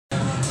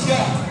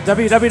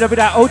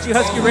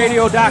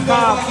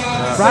www.oghuskyradio.com.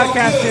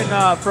 Broadcasting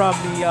from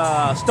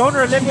the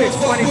Stoner Olympics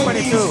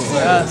 2022.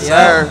 Yes,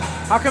 sir.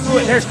 How come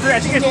there's three? I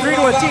think it's 3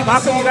 to a team. How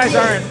come you guys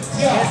aren't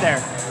in there?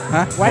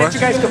 Huh? Why didn't you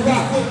guys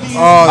compete?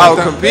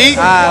 Compete?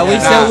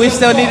 We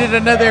still needed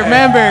another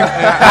member.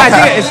 I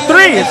think it's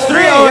 3. It's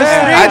 3. Oh, it's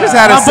 3. I just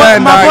had a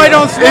son. My boy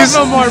don't smoke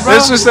no more, bro.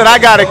 This just said I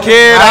got a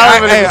kid.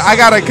 I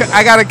got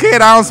a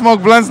kid. I don't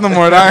smoke blunts no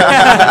more, dog.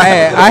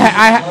 Hey,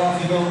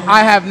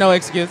 I have no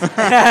excuse.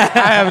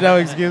 I have no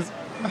excuse.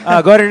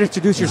 Go ahead and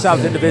introduce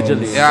yourselves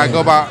individually. Yeah, I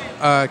go by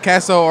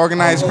Queso,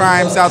 Organized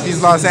Crime,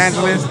 Southeast Los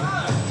Angeles.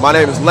 My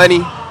name is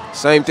Lenny.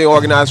 Same thing,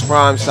 Organized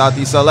Crime,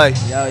 Southeast LA.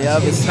 Yo,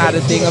 it's not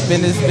a thing up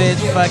in this bitch.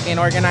 Fucking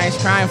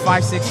Organized Crime,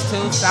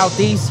 562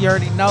 Southeast. You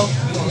already know.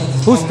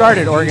 Who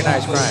started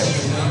Organized Crime?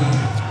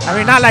 I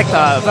mean, not like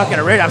the fucking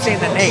original. I'm saying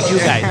the name, you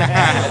guys.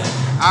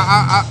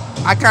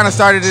 I kind of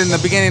started in the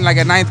beginning, like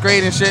at 9th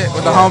grade and shit,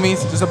 with the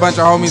homies, just a bunch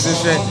of homies and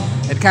shit.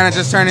 It kind of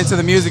just turned into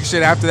the music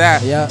shit after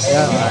that. Yeah.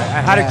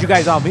 How did you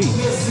guys all meet?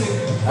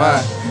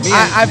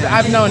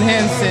 I've known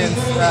him since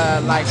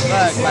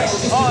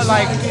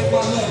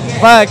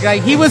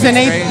he was in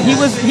 8th.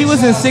 He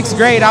was in 6th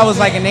grade. I was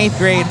like in 8th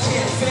grade,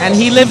 and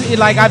he lived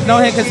like I've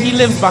known him because he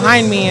lives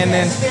behind me, and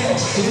then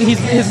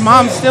his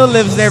mom still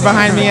lives there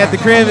behind me at the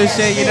crib and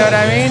shit. You know what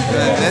I mean?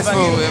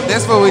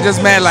 This fool we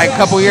just met like a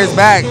couple years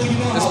back.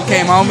 Just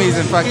became homies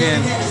and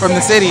fucking from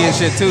the city and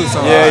shit too.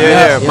 So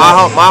Yeah. My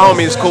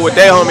homie is cool with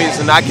their homies,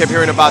 and I kept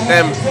hearing about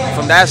them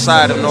from that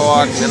side of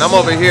Newark. And I'm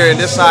over here in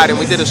this side, and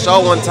we did a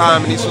show one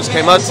time, and these fools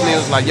came up to me and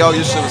was like, "Yo,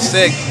 your shit was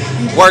sick.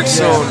 Work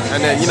soon."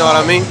 And then you know what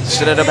I mean?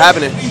 Shit ended up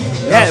happening.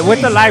 Yeah, with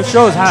the live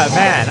shows, how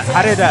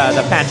did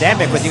the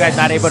pandemic, with you guys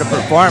not able to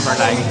perform or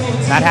like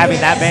not having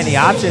that many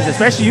options,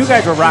 especially you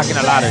guys were rocking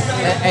a lot of.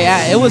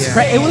 Yeah, it was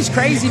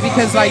crazy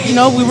because like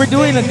we were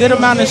doing a good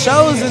amount of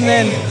shows, and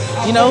then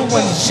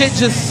when shit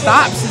just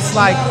stops, it's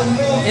like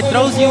it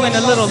throws you in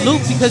a little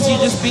loop because you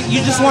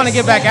just want to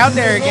get back out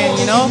there again,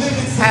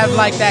 have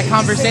like that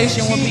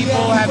conversation with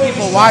people, have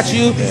people watch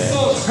you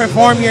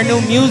perform your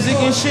new music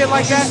and shit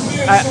like that.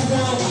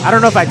 I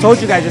don't know if I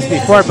told you guys this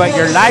before, but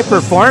your live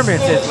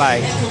performance is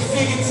like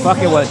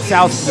fucking what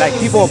sounds like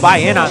people will buy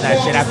in on that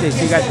shit after they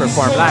see you guys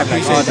perform live.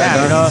 Like, oh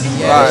damn,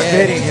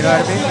 fitting, you know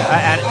what I mean?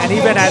 And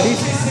even at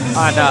least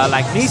on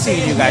like me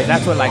seeing you guys,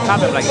 that's what like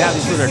comment like that.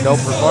 These two are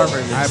dope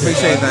performers. I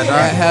appreciate that,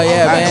 dog. Hell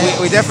yeah, man.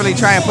 We definitely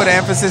try and put an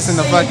emphasis in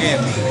the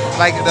fucking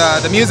like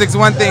the music's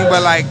one thing,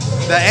 but like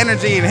the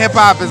energy in hip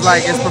hop is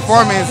like its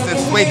performance.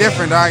 It's way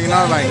different, dog.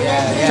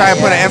 Try and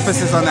put an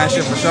emphasis on that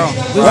shit for sure.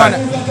 We want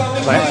to.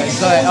 Go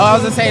ahead. I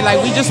was gonna say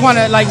like we just want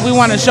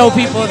to show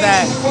people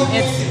that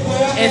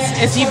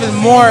it's even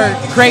more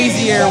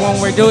crazier when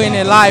we're doing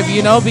it live,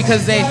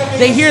 because they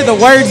hear the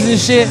words and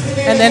shit,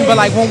 and then but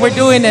like when we're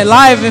doing it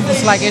live,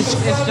 it's like it's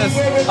just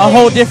a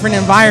whole different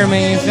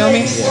environment. You feel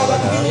me?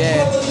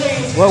 Yeah.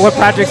 What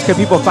projects can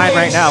people find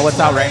right now? What's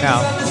out right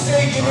now?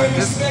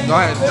 Go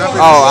ahead.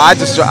 I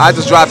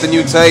just dropped a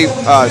new tape,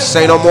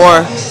 Say No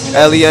More,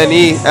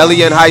 L-E-N-E.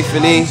 I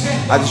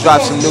just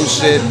dropped some new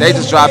shit. They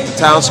just dropped the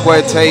Town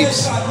Square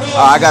tapes.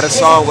 I got a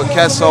song with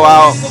Queso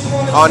out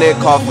on it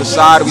called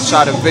Facade. We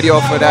shot a video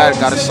for that.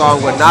 Got a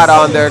song with Nada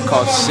on there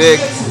called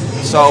Sick.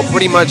 So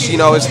pretty much,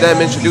 it's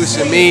them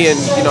introducing me and,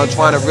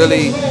 trying to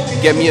really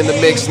get me in the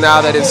mix now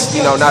that it's,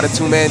 not a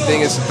 2-man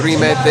thing, it's a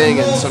 3-man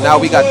thing. And so now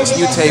we got this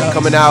new tape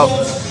coming out,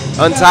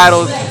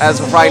 untitled as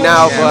of right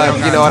now, but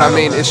you know what I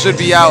mean? It should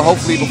be out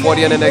hopefully before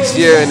the end of next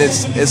year, and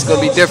it's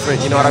going to be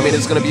different, you know what I mean?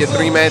 It's going to be a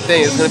 3-man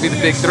thing. It's going to be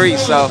the big 3,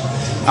 so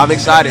I'm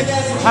excited.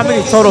 How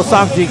many total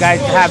songs do you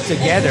guys have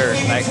together,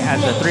 like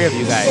as the 3 of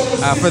you guys?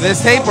 For this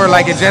tape or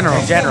like in general?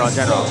 In general.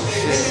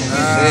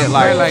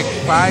 Like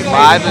 5.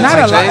 Not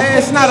a lot.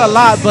 It's not a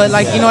lot, but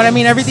like you know what I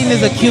mean. Everything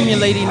is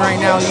accumulating right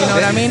now. You know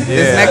what I mean? Yeah.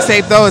 This next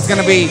tape though is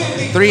gonna be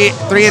three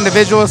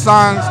individual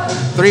songs,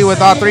 3 with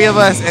all 3 of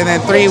us, and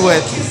then 3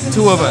 with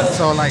 2 of us.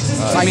 So like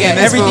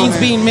everything's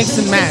being mixed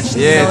and matched.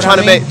 Yeah, trying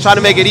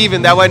to make it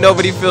even. That way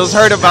nobody feels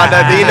hurt about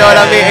that. You know what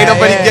I mean? Ain't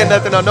nobody getting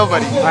nothing on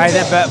nobody. All right,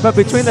 then, but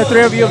between the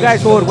 3 of you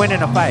guys, who would win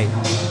in a fight?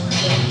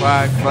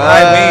 I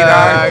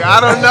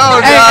don't know,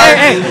 dog.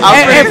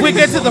 If we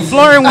get to the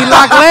floor and we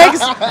lock legs,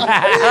 this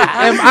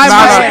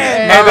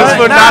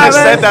would not have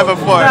said that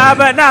before.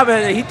 But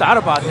he thought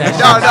about that.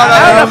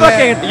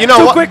 No.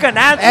 Too quick an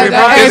answer,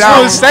 bro. This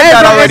fool said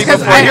that already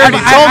before. He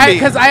already told me.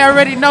 Because I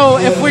already know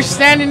if we're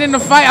standing in the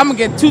fight, I'm gonna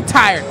get too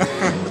tired.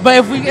 But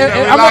if we,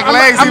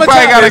 I'm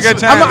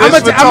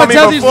gonna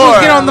tell these fools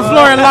get on the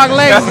floor and lock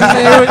legs,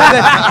 and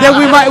then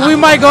we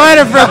might go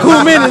at it for a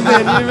cool minute.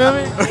 Then you feel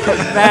me?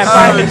 Man,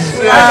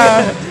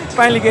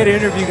 finally get an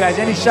interview, guys.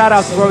 Any shout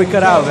outs before we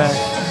cut out, man?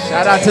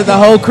 Shout out to the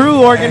whole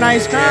crew,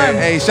 Organized Crime.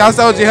 Hey, shouts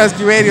to OG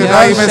Husky Radio,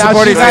 dog. You've been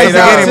supporting us from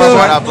the beginning,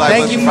 my boy.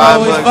 Thank you for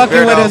always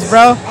fucking with us,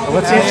 bro.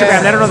 What's the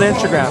Instagram? Let them know the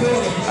Instagram.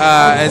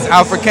 It's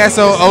Alfred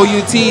Queso,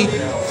 OUT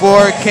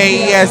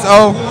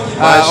 4KESO.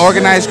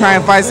 Organized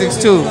Crime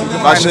 562.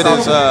 My shit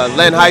is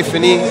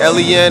Len-E,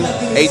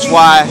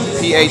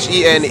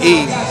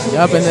 L-E-N-H-Y-P-H-E-N-E.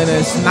 Yup, and then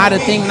it's Not a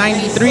Thing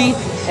 93.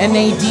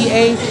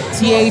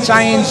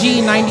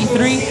 NADATHING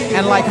 93,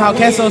 and like how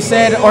Kesso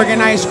said,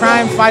 Organized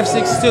Crime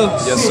 562.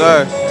 Yes,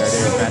 sir.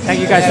 Thank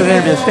you guys for the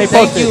interview. Stay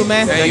posted. Thank you,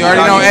 man. Hey, you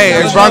already know, hey,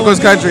 it's Broncos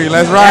country.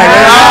 Let's ride.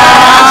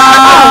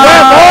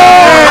 Ah,